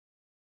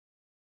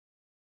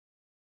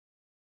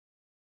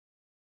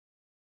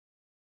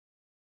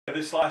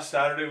This last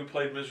Saturday we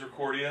played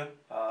Misericordia.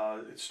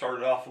 It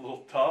started off a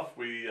little tough.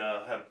 We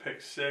had a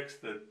pick six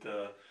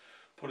that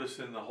put us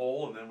in the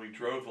hole, and then we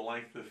drove the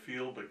length of the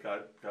field but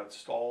got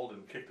stalled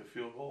and kicked a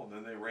field goal, and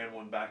then they ran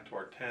one back to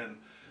our 10.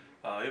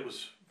 It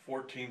was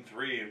 14-3.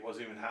 It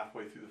wasn't even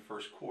halfway through the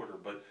first quarter,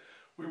 but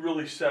we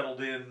really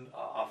settled in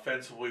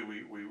offensively.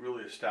 We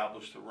really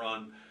established the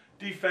run.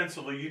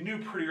 Defensively, you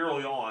knew pretty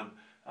early on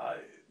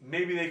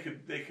maybe they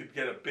could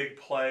get a big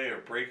play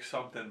or break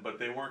something, but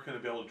they weren't going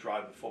to be able to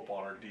drive the football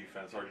on our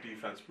defense. Our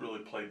defense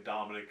really played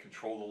dominant,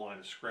 controlled the line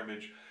of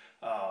scrimmage.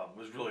 It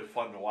was really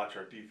fun to watch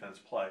our defense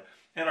play.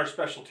 And our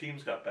special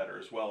teams got better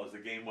as well as the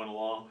game went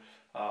along.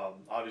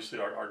 Obviously,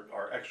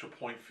 our extra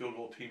point field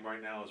goal team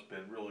right now has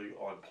been really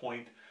on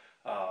point.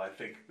 I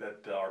think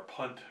that our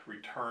punt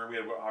return, we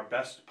had our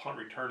best punt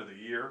return of the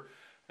year,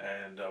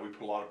 and we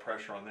put a lot of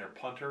pressure on their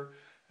punter.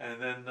 And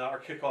then our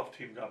kickoff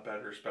team got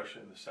better,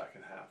 especially in the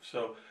second half. So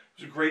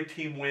it was a great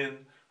team win. It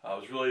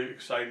was really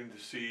exciting to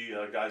see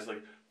guys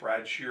like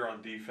Brad Shear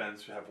on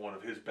defense have one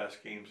of his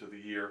best games of the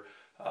year.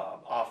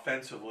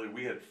 Offensively,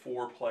 we had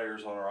 4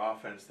 players on our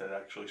offense that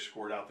actually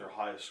scored out their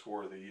highest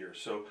score of the year.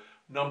 So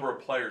number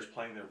of players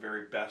playing their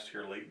very best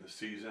here late in the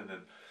season.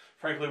 And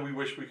frankly, we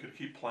wish we could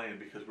keep playing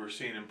because we're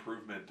seeing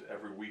improvement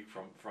every week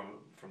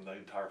from the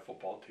entire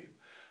football team.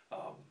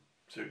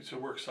 So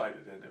we're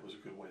excited, and it was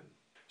a good win.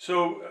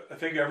 So I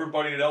think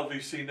everybody at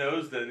LVC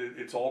knows that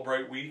it's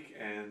Albright week,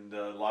 and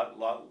a lot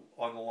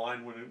on the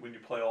line when you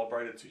play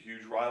Albright. It's a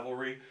huge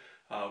rivalry.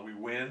 We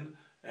win,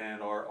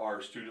 and our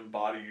student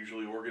body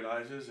usually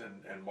organizes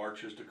and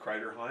marches to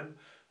Kreiderheim.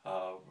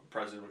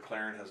 President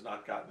McLaren has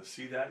not gotten to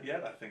see that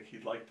yet. I think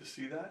he'd like to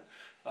see that.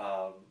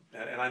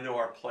 And I know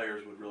our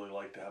players would really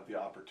like to have the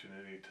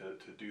opportunity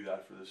to do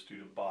that for the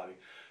student body.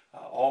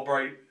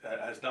 Albright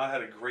has not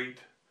had a great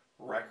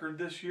record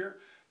this year,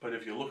 but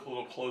if you look a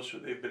little closer,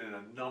 they've been in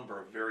a number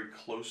of very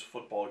close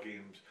football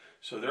games.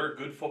 So they're a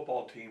good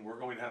football team. We're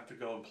going to have to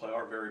go and play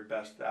our very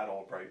best at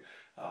Albright.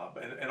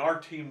 And our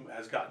team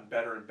has gotten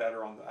better and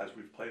better as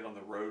we've played on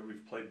the road.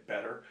 We've played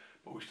better,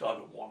 but we still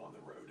haven't won on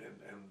the road.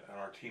 And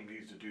our team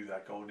needs to do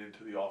that going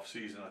into the off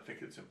season. I think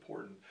it's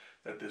important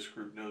that this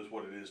group knows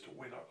what it is to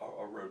win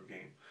a road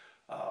game.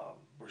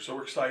 We're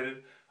so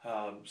excited.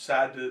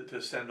 Sad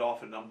to send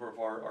off a number of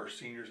our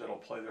seniors that'll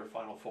play their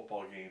final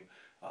football game.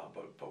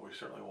 But we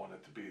certainly want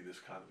it to be this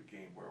kind of a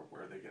game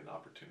where they get an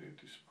opportunity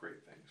to do some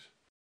great things.